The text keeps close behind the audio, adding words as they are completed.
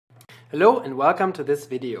Hello and welcome to this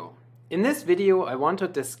video. In this video I want to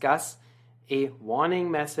discuss a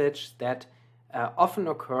warning message that often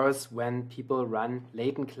occurs when people run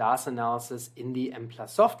latent class analysis in the Mplus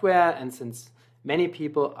software, and since many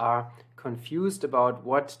people are confused about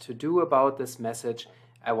what to do about this message,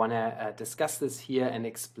 I want to discuss this here and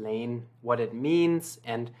explain what it means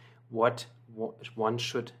and what one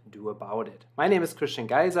should do about it. My name is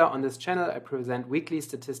Geiser. On this channel I present weekly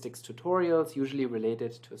statistics tutorials usually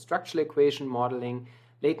related to structural equation modeling,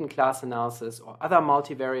 latent class analysis, or other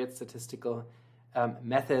multivariate statistical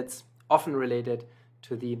methods often related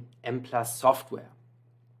to the Mplus software.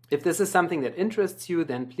 If this is something that interests you,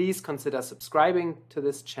 then please consider subscribing to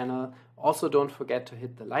this channel. Also, don't forget to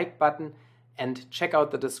hit the like button and check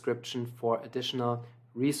out the description for additional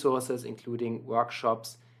resources, including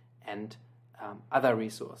workshops and other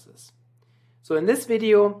resources. So in this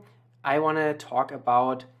video, I want to talk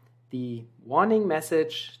about the warning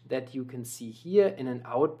message that you can see here in an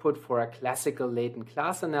output for a classical latent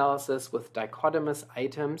class analysis with dichotomous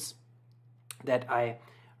items that I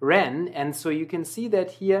ran. And so you can see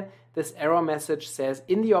that here this error message says,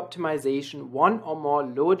 in the optimization, one or more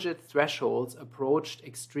logit thresholds approached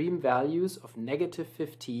extreme values of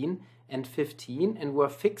 -15 and 15 and were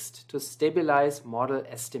fixed to stabilize model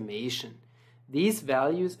estimation. These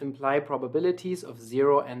values imply probabilities of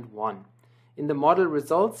 0 and 1. In the model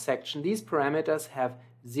results section, these parameters have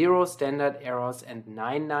 0 standard errors and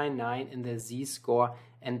 999 in the z-score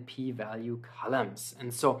and p-value columns.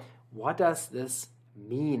 And so what does this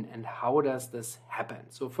mean and how does this happen?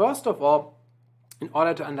 So first of all, in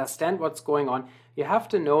order to understand what's going on, you have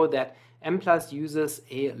to know that Mplus uses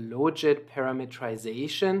a logit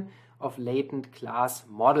parameterization of latent class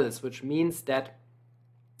models, which means that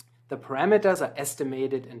the parameters are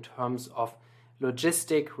estimated in terms of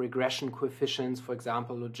logistic regression coefficients, for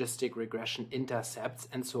example, logistic regression intercepts,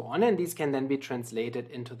 and so on. And these can then be translated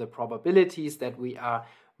into the probabilities that we are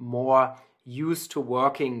more used to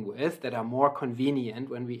working with, that are more convenient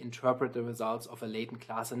when we interpret the results of a latent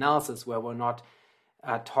class analysis, where we're not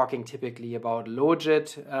talking typically about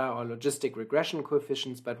logit or logistic regression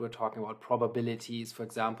coefficients, but we're talking about probabilities, for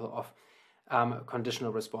example, of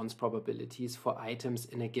conditional response probabilities for items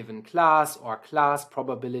in a given class, or class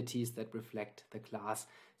probabilities that reflect the class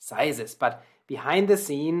sizes. But behind the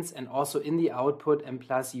scenes and also in the output,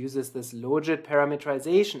 Mplus uses this logit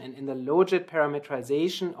parameterization. And in the logit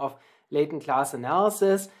parameterization of latent class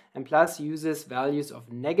analysis, Mplus uses values of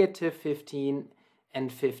 -15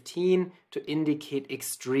 and 15 to indicate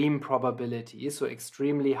extreme probabilities, so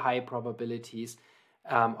extremely high probabilities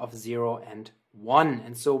of 0 and 1.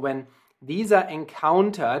 And so when these are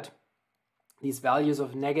encountered, these values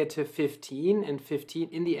of -15 and 15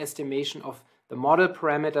 in the estimation of the model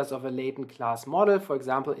parameters of a latent class model, for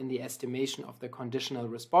example, in the estimation of the conditional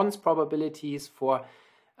response probabilities for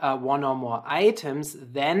one or more items,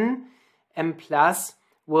 then Mplus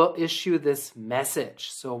will issue this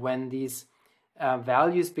message. So when these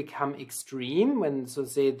values become extreme, when, so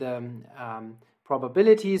say, the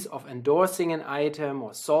probabilities of endorsing an item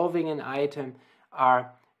or solving an item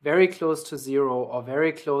are very close to 0 or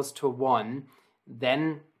very close to 1,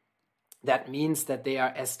 then that means that they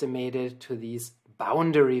are estimated to these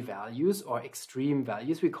boundary values or extreme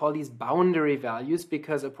values. We call these boundary values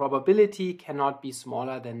because a probability cannot be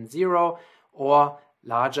smaller than 0 or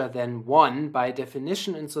larger than 1 by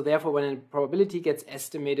definition. And so therefore, when a probability gets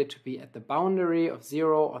estimated to be at the boundary of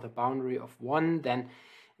 0 or the boundary of 1,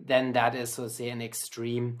 then that is, so say, an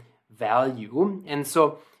extreme value. And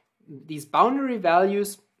so these boundary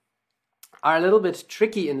values are a little bit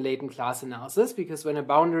tricky in latent class analysis, because when a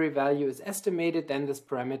boundary value is estimated, then this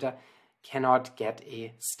parameter cannot get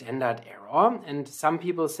a standard error. And some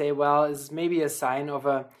people say, well, this is maybe a sign of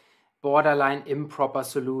a borderline improper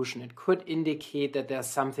solution. It could indicate that there's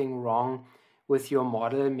something wrong with your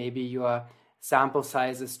model. Maybe your sample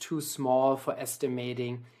size is too small for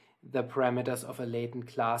estimating the parameters of a latent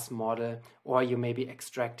class model, or you may be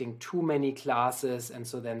extracting too many classes, and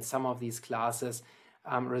so then some of these classes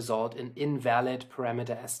result in invalid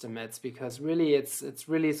parameter estimates, because really it's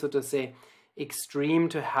really, so to say, extreme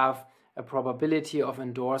to have a probability of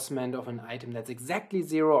endorsement of an item that's exactly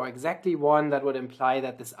 0 or exactly 1. That would imply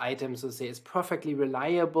that this item, so to say, is perfectly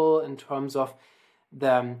reliable in terms of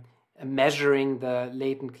the measuring the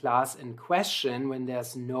latent class in question when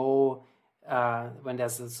there's no when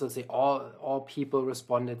there's, so to say, all people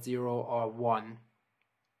responded 0 or 1.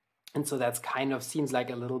 And so that's kind of seems like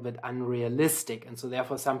a little bit unrealistic. And so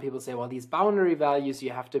therefore some people say, well, these boundary values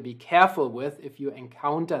you have to be careful with if you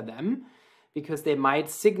encounter them, because they might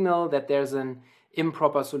signal that there's an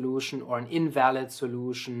improper solution or an invalid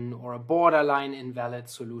solution or a borderline invalid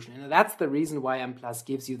solution. And that's the reason why Mplus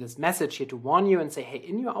gives you this message here to warn you and say, hey,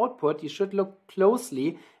 in your output, you should look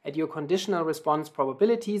closely at your conditional response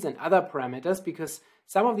probabilities and other parameters, because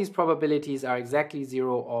some of these probabilities are exactly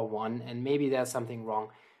 0 or 1, and maybe there's something wrong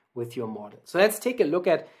with your model. So let's take a look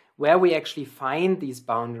at where we actually find these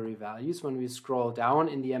boundary values. When we scroll down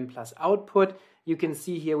in the Mplus output, you can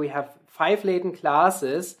see here we have 5 latent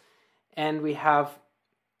classes, and we have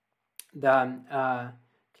the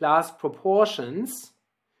class proportions,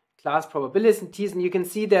 class probabilities, and you can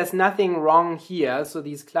see there's nothing wrong here. So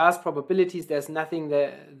these class probabilities, there's nothing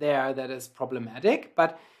there that is problematic,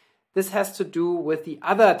 but this has to do with the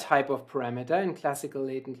other type of parameter in classical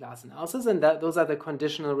latent class analysis, and those are the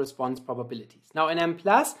conditional response probabilities. Now in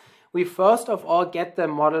Mplus, we first of all get the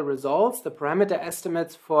model results, the parameter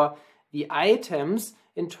estimates for the items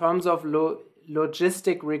in terms of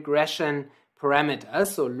logistic regression parameters,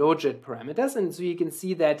 so logit parameters. And so you can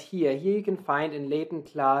see that here you can find in latent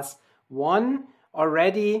class 1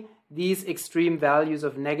 already these extreme values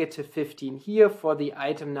of -15 here for the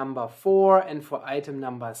item number 4 and for item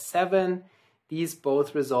number 7. These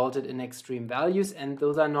both resulted in extreme values, and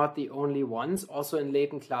those are not the only ones. Also in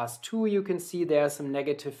latent class 2 you can see there are some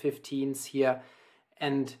 -15s here,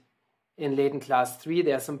 and in latent class 3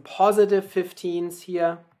 there are some +15s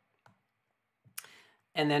here.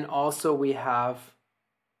 And then also we have,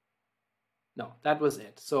 no, that was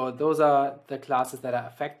it. So those are the classes that are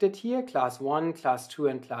affected here. Class 1, class 2,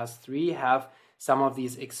 and class 3 have some of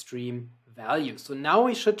these extreme values. So now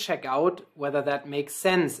we should check out whether that makes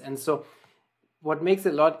sense. And so what makes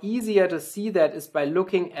it a lot easier to see that is by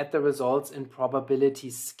looking at the results in probability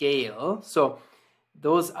scale. So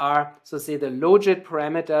those are, so say, the logit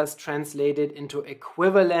parameters translated into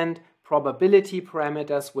equivalent probability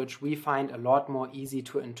parameters, which we find a lot more easy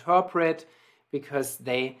to interpret because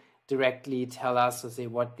they directly tell us, so say,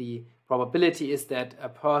 what the probability is that a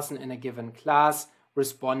person in a given class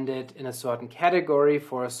responded in a certain category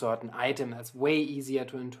for a certain item. That's way easier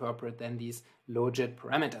to interpret than these logit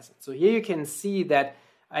parameters. So here you can see that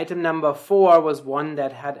item number 4 was one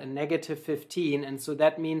that had a -15, and so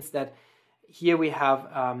that means that here we have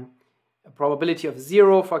a probability of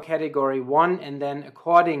 0 for category 1, and then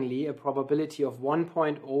accordingly a probability of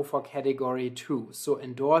 1.0 for category 2. So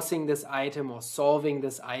endorsing this item or solving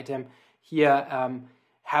this item here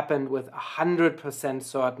happened with 100%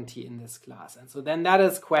 certainty in this class. And so then that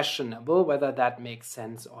is questionable whether that makes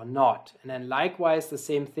sense or not. And then likewise the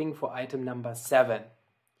same thing for item number 7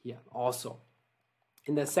 here also.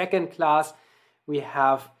 In the second class we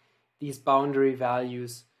have these boundary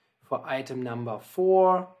values for item number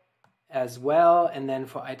 4 as well, and then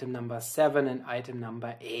for item number 7 and item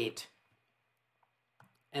number 8.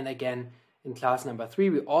 And again, in class number 3,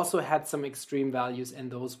 we also had some extreme values,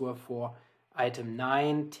 and those were for item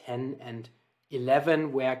 9, 10, and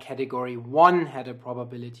 11, where category 1 had a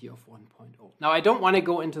probability of 1.0. Now, I don't want to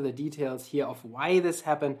go into the details here of why this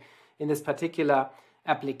happened in this particular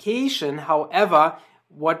application. However,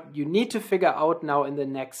 what you need to figure out now in the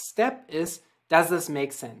next step is, does this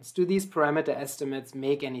make sense? Do these parameter estimates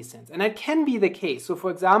make any sense? And that can be the case. So for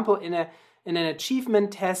example, in an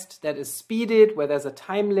achievement test that is speeded, where there's a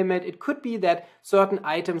time limit, it could be that certain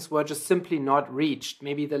items were just simply not reached.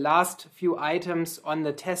 Maybe the last few items on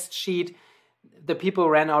the test sheet, the people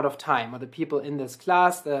ran out of time, or the people in this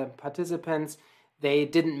class, the participants, they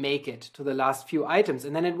didn't make it to the last few items.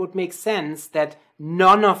 And then it would make sense that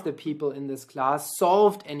none of the people in this class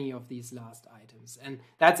solved any of these last items. And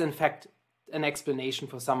that's in fact an explanation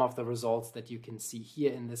for some of the results that you can see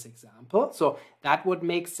here in this example. So that would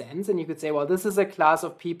make sense. And you could say, well, this is a class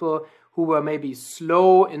of people who were maybe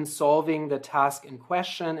slow in solving the task in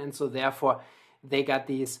question, and so therefore they got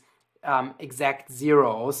these exact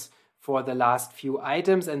zeros for the last few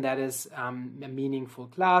items, and that is a meaningful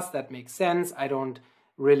class. That makes sense. I'm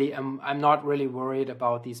not really worried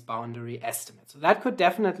about these boundary estimates. So that could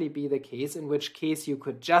definitely be the case, in which case you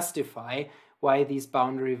could justify why these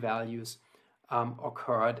boundary values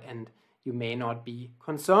occurred, and you may not be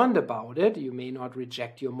concerned about it. You may not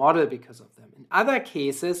reject your model because of them. In other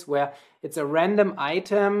cases where it's a random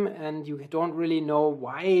item and you don't really know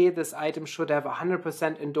why this item should have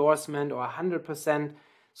 100% endorsement or 100%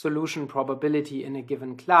 solution probability in a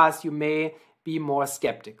given class, you may be more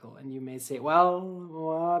skeptical, and you may say,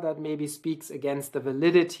 well, that maybe speaks against the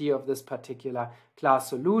validity of this particular class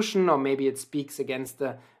solution, or maybe it speaks against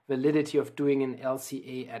the validity of doing an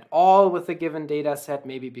LCA at all with a given data set,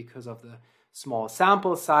 maybe because of the small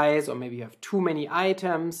sample size, or maybe you have too many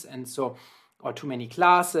items, and so or too many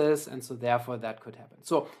classes, and so therefore that could happen.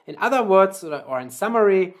 So in other words, or in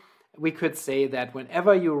summary, we could say that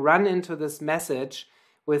whenever you run into this message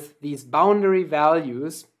with these boundary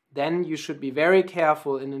values, then you should be very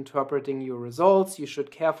careful in interpreting your results. You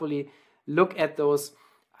should carefully look at those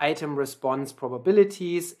item response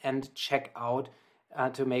probabilities and check out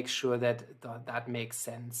to make sure that that makes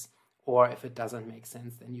sense. Or if it doesn't make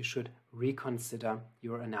sense, then you should reconsider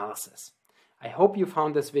your analysis. I hope you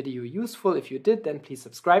found this video useful. If you did, then please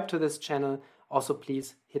subscribe to this channel. Also,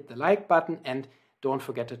 please hit the like button and don't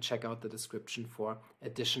forget to check out the description for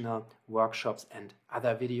additional workshops and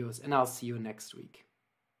other videos. And I'll see you next week.